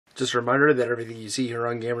Just a reminder that everything you see here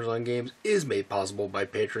on Gamers on Games is made possible by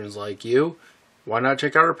patrons like you. Why not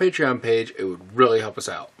check out our Patreon page? It would really help us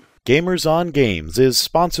out. Gamers on Games is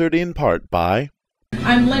sponsored in part by...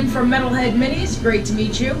 I'm Lynn from Metalhead Minis. Great to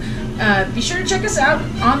meet you. Be sure to check us out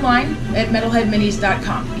online at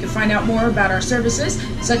metalheadminis.com. You can find out more about our services,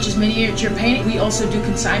 such as miniature painting. We also do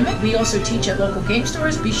consignment. We also teach at local game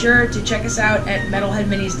stores. Be sure to check us out at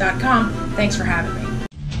metalheadminis.com. Thanks for having me.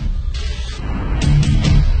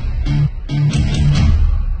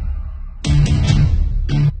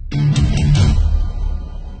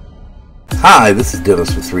 Hi, this is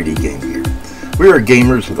Dennis with 3D Game Gear. We are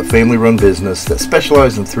gamers with a family-run business that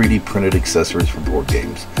specializes in 3D printed accessories for board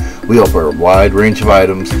games. We offer a wide range of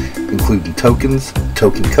items, including tokens,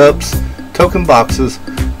 token cups, token boxes,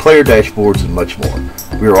 player dashboards, and much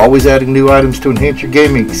more. We are always adding new items to enhance your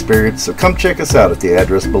gaming experience, so come check us out at the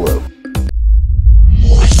address below.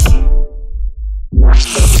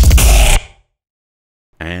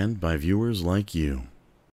 And by viewers like you.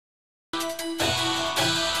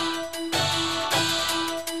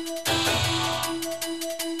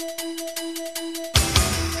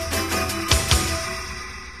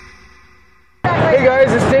 Hey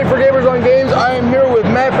guys, it's Dave for Gamers on Games. I am here with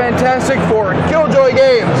Matt Fantastic for Killjoy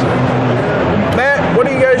Games. Matt, what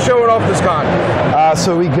are you guys showing off this con?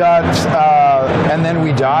 So we got And Then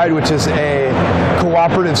We Died, which is a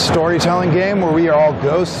cooperative storytelling game where we are all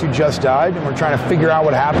ghosts who just died, and we're trying to figure out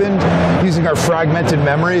what happened using our fragmented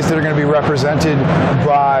memories that are going to be represented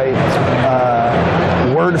by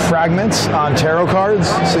word fragments on tarot cards.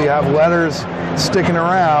 So you have letters sticking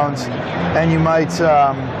around, and you might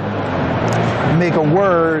make a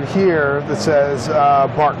word here that says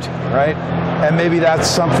Bart, right? And maybe that's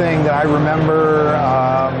something that I remember,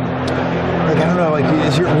 like, I don't know, like,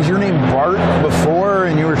 was your name Bart before,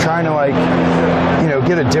 and you were trying to, like, you know,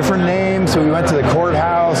 get a different name, so we went to the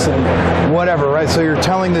courthouse and whatever, right? So you're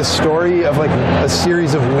telling this story of, like, a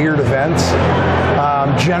series of weird events.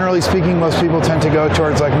 Generally speaking, most people tend to go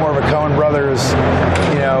towards, like, more of a Coen Brothers,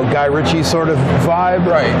 you know, Guy Ritchie sort of vibe.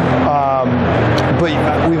 Right.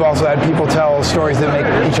 But we've also had people tell stories that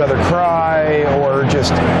make each other cry, or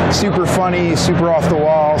just super funny, super off the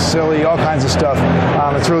wall, silly, all kinds of stuff.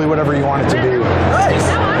 It's really whatever you want it to be. Nice.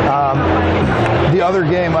 The other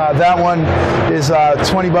game, that one is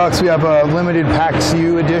 $20. We have a limited PAX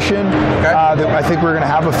U edition. Okay. I think we're going to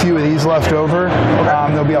have a few of these left over.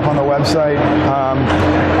 Okay. They'll be up on the website.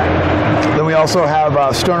 Then we also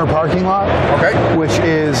have Stoner Parking Lot, Okay. which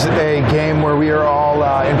is a game where we are all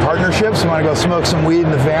in partnerships. We want to go smoke some weed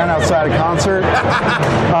in the van outside a concert.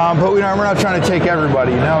 But we're not trying to take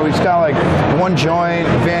everybody, you know. We just got like one joint,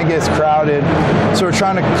 the van gets crowded. So we're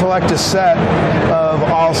trying to collect a set of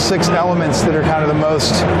all 6 elements that are kind of the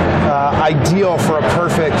most ideal for a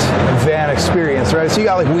perfect van experience, right? So you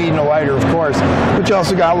got like weed and a lighter, of course, but you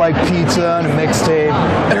also got like pizza and a mixtape,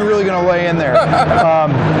 and you're really going to lay in there.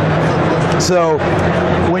 So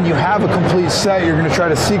when you have a complete set, you're going to try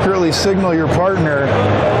to secretly signal your partner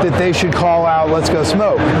that they should call out, "Let's go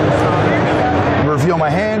smoke." Reveal my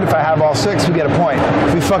hand. If I have all 6, we get a point.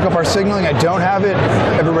 If we fuck up our signaling, I don't have it,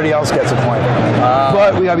 everybody else gets a point.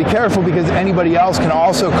 But we gotta be careful, because anybody else can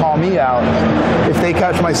also call me out if they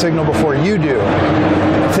catch my signal before you do.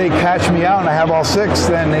 If they catch me out and I have all 6,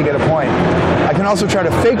 then they get a point. I can also try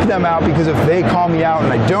to fake them out, because if they call me out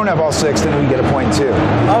and I don't have all 6, then we get a point too.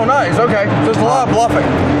 Oh, nice. Okay. So there's a lot of bluffing.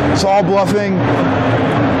 It's all bluffing.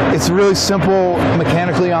 It's really simple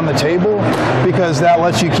mechanically on the table, because that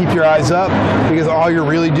lets you keep your eyes up, because all you're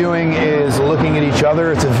really doing is looking at each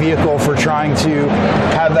other. It's a vehicle for trying to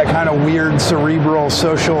have that kind of weird cerebral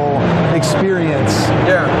social experience.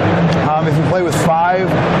 Yeah. If you play with 5,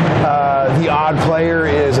 the odd player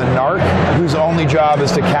is a narc whose only job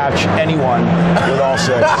is to catch anyone with all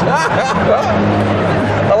 6.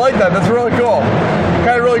 I like that. That's really cool.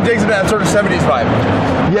 Kind of really digs into that sort of 70s vibe.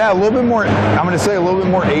 Yeah, a little bit more, I'm going to say a little bit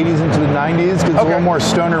more 80s into the 90s, because it's a little more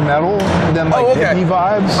stoner metal than like hippie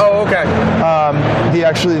vibes. Oh, okay.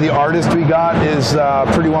 The artist we got is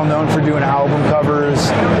pretty well known for doing album covers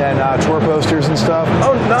and tour posters and stuff.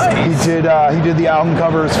 Oh, nice. He did the album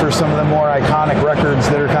covers for some of the more iconic records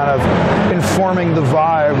that are kind of informing the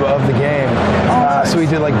vibe of the game. So he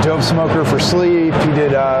did like Dope Smoker for Sleep.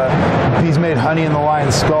 He's made Honey in the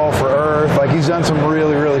Lion's Skull for Earth. Like, he's done some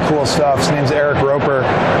really, really cool stuff. His name's Eric Roper.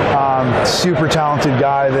 Super talented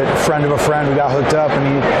guy, that friend of a friend. We got hooked up and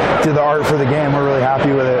he did the art for the game. We're really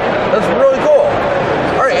happy with it. That's really cool.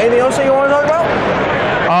 All right, anything else that you want to talk about?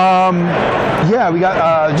 Yeah, we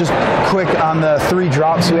got just quick on the 3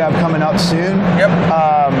 drops we have coming up soon. Yep.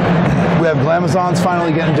 We have Glamazon's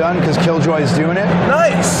finally getting done, because Killjoy is doing it.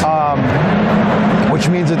 Nice. Which which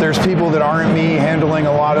means that there's people that aren't me handling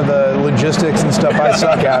a lot of the logistics and stuff I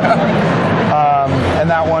suck at. And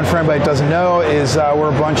that one, for anybody that doesn't know, is we're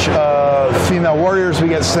a bunch of female warriors. We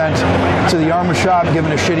get sent to the armor shop,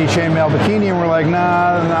 given a shitty chainmail bikini, and we're like,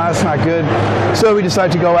 nah, that's not good. So we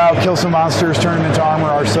decide to go out, kill some monsters, turn them into armor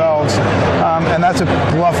ourselves. And that's a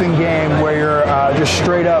bluffing game where you're just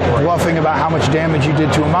straight up bluffing about how much damage you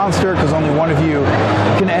did to a monster, because only one of you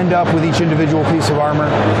can end up with each individual piece of armor.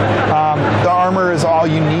 The armor is all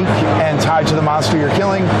unique and tied to the monster you're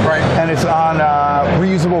killing. Right. And it's on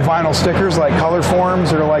reusable vinyl stickers like color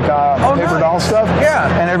forms or like paper doll stuff. Yeah.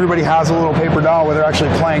 And everybody has a little paper doll where they're actually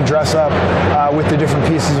playing dress up with the different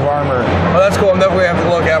pieces of armor. Oh, that's cool. I'm definitely have to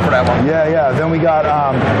look out for that one. Yeah. Then we got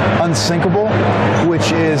Unsinkable,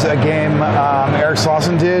 which is a game Eric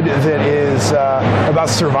Slauson did that is about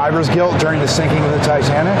survivor's guilt during the sinking of the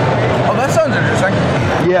Titanic. Oh, that sounds interesting.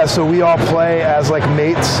 Yeah, so we all play as like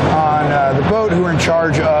mates on the boat who are in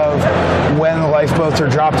charge of when the lifeboats are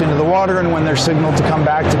dropped into the water and when they're signaled to come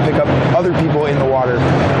back to pick up other people in the water.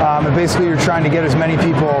 And basically you're trying to get as many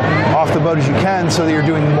people off the boat as you can so that you're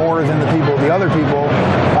doing more than the other people.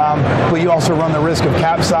 But you also run the risk of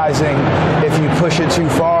capsizing if you push it too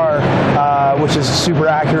far, which is super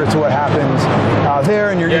accurate to what happens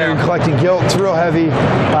there, and you're collecting guilt. It's real heavy.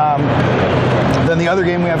 Then the other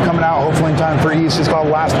game we have coming out, hopefully in time for East, is called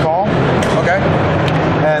Last Call. Okay.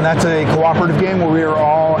 And that's a cooperative game where we are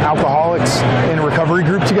all alcoholics in a recovery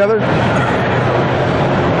group together.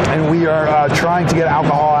 And we are trying to get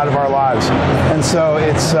alcohol out of our lives. And so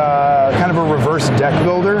it's kind of a reverse deck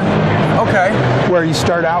builder. Okay. Where you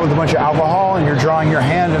start out with a bunch of alcohol and you're drawing your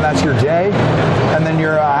hand and that's your day. And then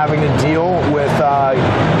you're having to deal with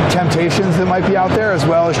temptations that might be out there, as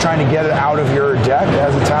well as trying to get it out of your deck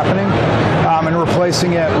as it's happening. And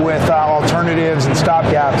replacing it with alternatives and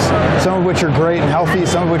stopgaps, some of which are great and healthy,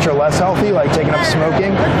 some of which are less healthy, like taking up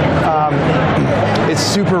smoking. It's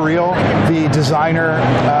super real. The designer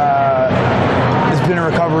has been in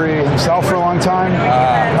recovery himself for a long time.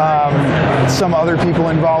 Some other people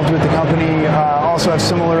involved with the company also have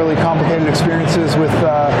similarly complicated experiences with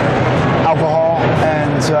alcohol,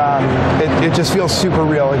 and it just feels super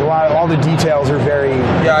real. Like all the details are very.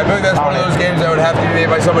 Yeah, I feel like that's one of those games that would have to be made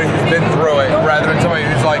by somebody who's been through it, rather than somebody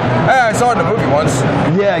who's like, hey, I saw it in a movie once.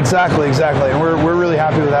 Yeah, exactly. And we're really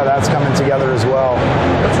happy with how that's coming together as well.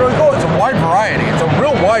 That's really cool. It's a wide variety. It's a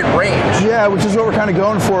real wide range. Yeah, which is what we're kind of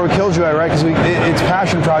going for with Killjoy, right? Because it's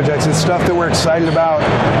passion projects. It's stuff that we're excited about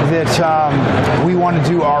that we want to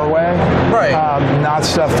do our way. Right. Not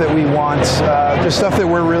stuff that we want, just stuff that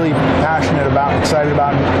we're really passionate about, excited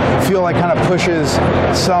about, and feel like kind of pushes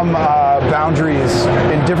some boundaries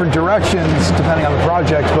in different directions depending on the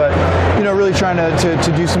project, but really trying to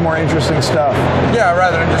do some more interesting stuff. Yeah,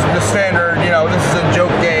 rather than just the standard, this is a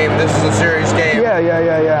joke game, this is a serious game.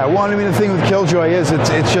 Yeah. Well, I mean, the thing with Killjoy is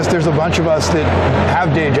it's just there's a bunch of us that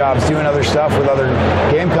have day jobs doing other stuff with other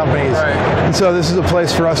game companies. Right. And so this is a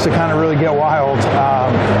place for us to kind of really get wild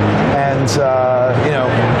and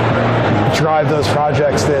drive those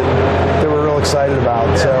projects that we're real excited about.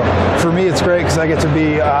 Yeah. So for me, it's great because I get to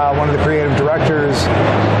be one of the creative directors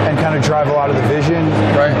and kind of drive a lot of the vision.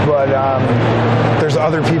 Right. But there's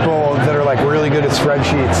other people that are like really good at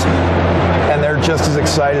spreadsheets, and they're just as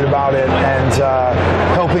excited about it and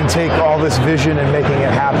helping take all this vision and making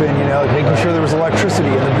it happen. Like making sure there was electricity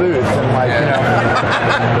in the booth and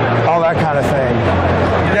all that kind of thing.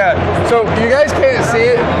 Yeah. So you guys can't see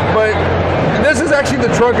it, but this is actually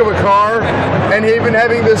the trunk of a car, and even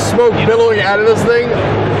having this smoke billowing out of this thing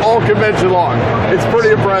all convention long. It's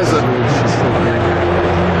pretty impressive.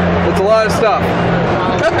 It's a lot of stuff.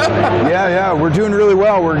 Yeah, we're doing really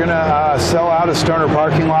well. We're gonna sell out a Stoner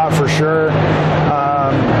parking lot for sure.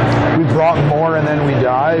 We brought more and then we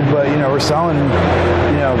died, but we're selling,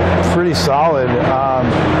 pretty solid.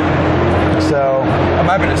 So I'm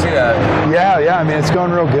happy to see that. Yeah. I mean, it's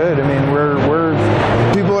going real good. I mean,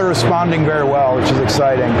 people are responding very well, which is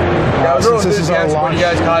exciting. Yeah, I was really enthusiastic when you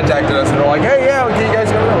guys contacted us and they're like, hey, yeah, can you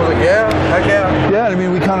guys come in? I was like, yeah, heck yeah. Yeah, I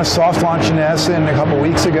mean, we kind of soft launched in Essen a couple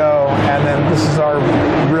weeks ago, and then this is our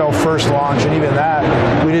real first launch, and even that,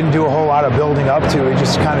 we didn't do a whole lot of building up to. We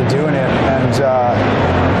just kind of doing it and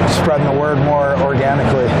spreading the word more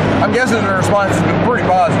organically. I'm guessing the response has been pretty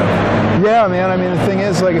positive. Yeah, man. I mean, the thing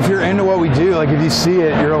is, like, if you're into what we do, like, if you see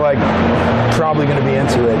it, you're, like, probably going to be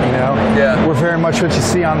into it, Yeah. We're very much what you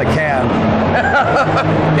see on the can.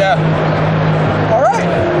 Yeah. All right.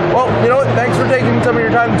 Well, you know what? Thanks for taking some of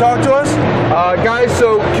your time to talk to us. Guys,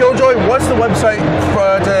 so Killjoy, what's the website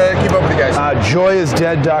to keep up with you guys?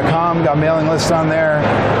 Joyisdead.com. Got a mailing list on there.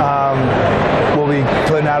 We'll be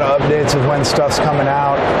putting out updates of when stuff's coming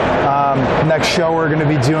out. Next show we're going to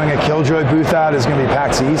be doing a Killjoy booth at is going to be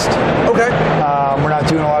PAX East. Okay. We're not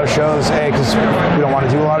doing a lot of shows, A, because we don't want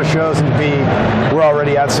to do a lot of shows, and B, we're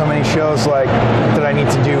already at so many shows like that I need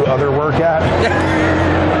to do other work at.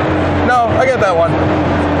 No, I get that one.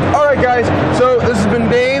 All right, guys. So this has been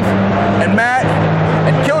Dave and Matt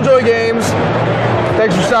at Killjoy Games.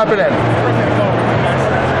 Thanks for stopping in.